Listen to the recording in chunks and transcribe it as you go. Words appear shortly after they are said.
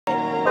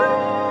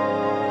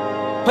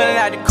Pulling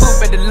out the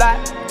coupe at the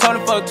lot. Told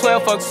him fuck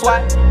 12, fuck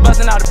SWAT.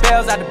 Busting all the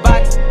bells out the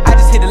box. I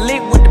just hit a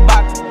lick with the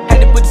box.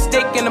 Had to put the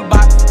stick in the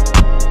box.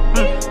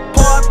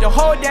 Pour up the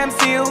whole damn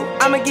seal.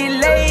 I'ma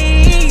get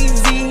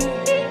lazy.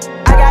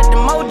 I got the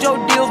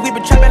mojo deals. We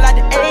been trapping like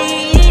the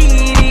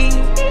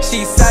 80s.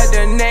 She said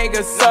the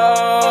nigga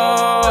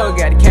so.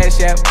 Got the cash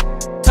out.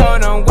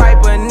 Told him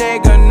wipe a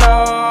nigga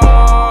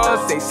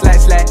no. Say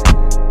slash slash.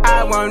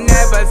 I won't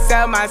never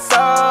sell my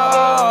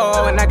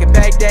soul. And I can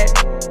back that.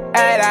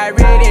 And I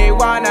really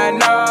wanna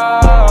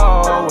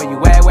know where you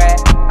at, where?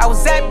 I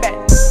was at back,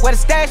 where the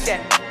stash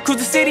at? Cruise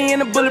the city in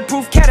a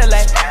bulletproof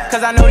Cadillac.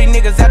 Cause I know these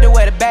niggas out there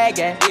where the bag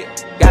at.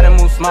 Gotta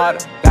move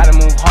smarter, gotta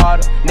move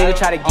harder. Nigga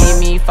try to give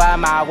me 5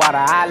 mile water.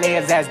 I lay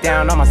his ass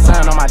down on my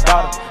son, on my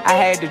daughter. I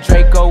had the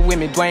Draco with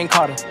me, Dwayne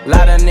Carter.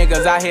 Lot of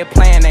niggas out here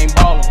playing, ain't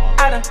ballin'.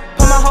 I done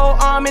put my whole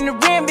arm in the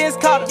rim, Vince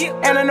Carter.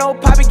 And I know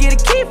Poppy get a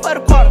key for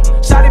the quarter.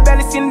 Shawty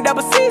barely seen the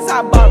double C's,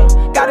 I bought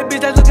her. Got a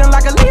bitch that's looking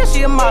like a Leah,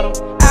 she a model.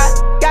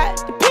 I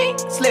got the pink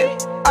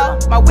slip,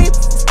 my whip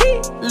is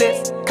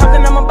keyless.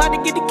 Compton, I'm about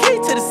to get the key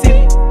to the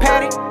city.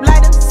 Patty,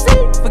 light up the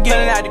seat.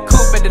 Forgetting out the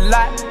coupe at the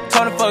lot.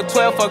 Told him fuck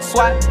 12, fuck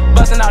SWAT.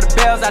 Busting all the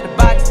bells out the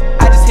box.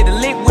 I just hit a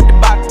lick with the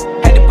box.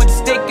 Had to put the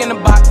stick in the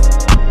box.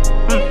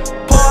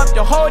 Pour up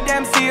the whole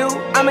damn seal.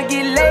 I'ma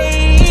get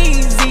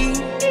lazy.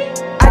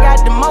 I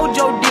got the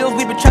mojo deals.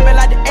 We been trapping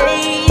like the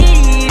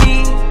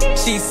 80s.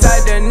 She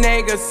said the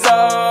nigga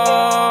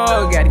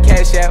so. Got the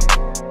cash out.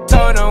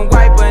 Told him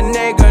wipe a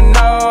nigga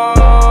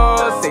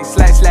no. Say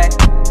slash slash.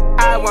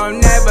 I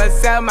won't never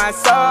sell my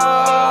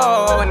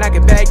soul. And I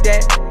can back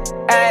that.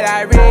 And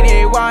I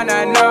really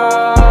wanna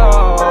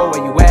know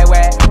where you at,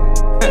 where?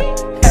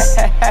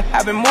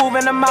 I've been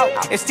moving them out.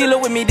 And steal it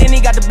with me, then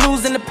he got the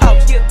blues in the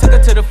pouch. Took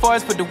her to the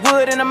forest, put the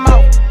wood in the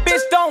mouth.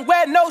 Bitch, don't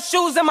wear no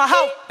shoes in my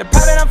house. The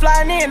private I'm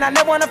flying in, I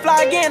never wanna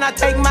fly again. I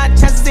take my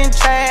chances in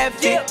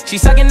traffic. She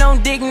sucking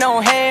on dick,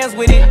 no hands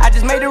with it. I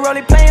just made the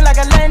rolling plane like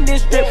a landing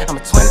strip. I'm a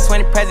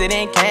 2020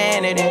 president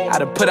candidate. I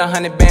done put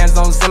 100 bands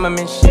on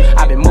Zimmerman shit.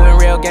 I been moving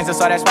real gangster,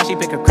 so that's why she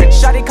pick a crit.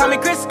 Shawty call me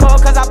Crisco,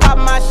 cause I pop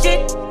my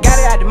shit. Got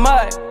it out the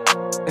mud,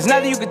 there's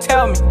nothing you can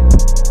tell me.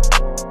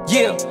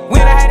 Yeah,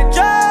 when I had the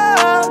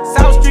drugs,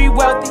 South Street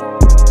wealthy.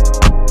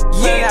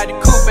 Yeah, out the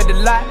coupe at the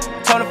lot.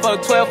 Told him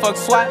fuck 12, fuck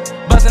SWAT.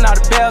 Busting all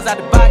the bells out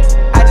the box.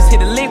 I just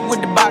hit a lick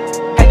with the box.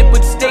 Had to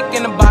put the stick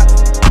in the box.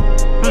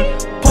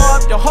 Pour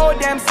up the whole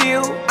damn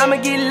seal. I'ma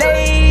get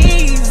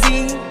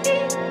lazy.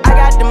 I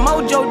got the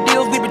mojo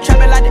deals. We been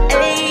trapping like the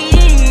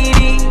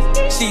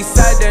 80s. She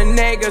said the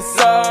nigga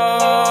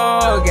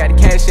so. Got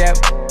the cash out.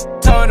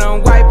 Told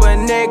him wipe a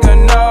nigga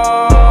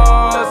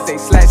no. Say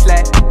slash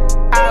slash.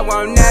 I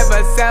won't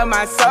never sell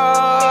my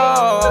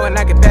soul. And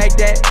I can back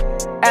that.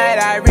 And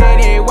I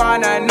really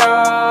wanna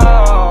know